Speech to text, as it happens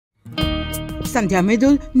Sandhya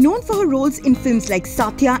Mridul, known for her roles in films like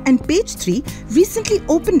Saathiya and Page 3, recently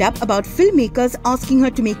opened up about filmmakers asking her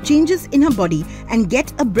to make changes in her body and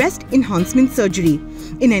get a breast enhancement surgery.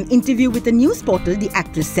 In an interview with a news portal, the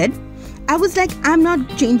actress said, "I was like, I'm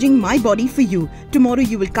not changing my body for you. Tomorrow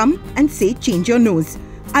you will come and say change your nose.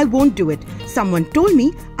 I won't do it. Someone told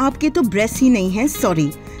me, Aapke to breast hi nahi hai, sorry."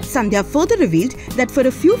 Sandhya further revealed that for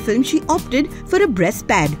a few films she opted for a breast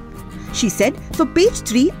pad. She said, "For Page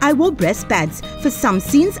 3, I wore breast pads. For some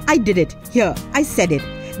scenes, I did it. Here, I said it.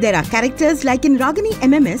 There are characters like in Ragini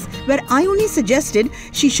MMS where I only suggested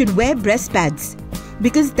she should wear breast pads.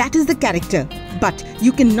 Because that is the character. But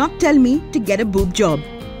you cannot tell me to get a boob job."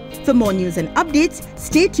 For more news and updates,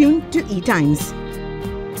 stay tuned to ETimes.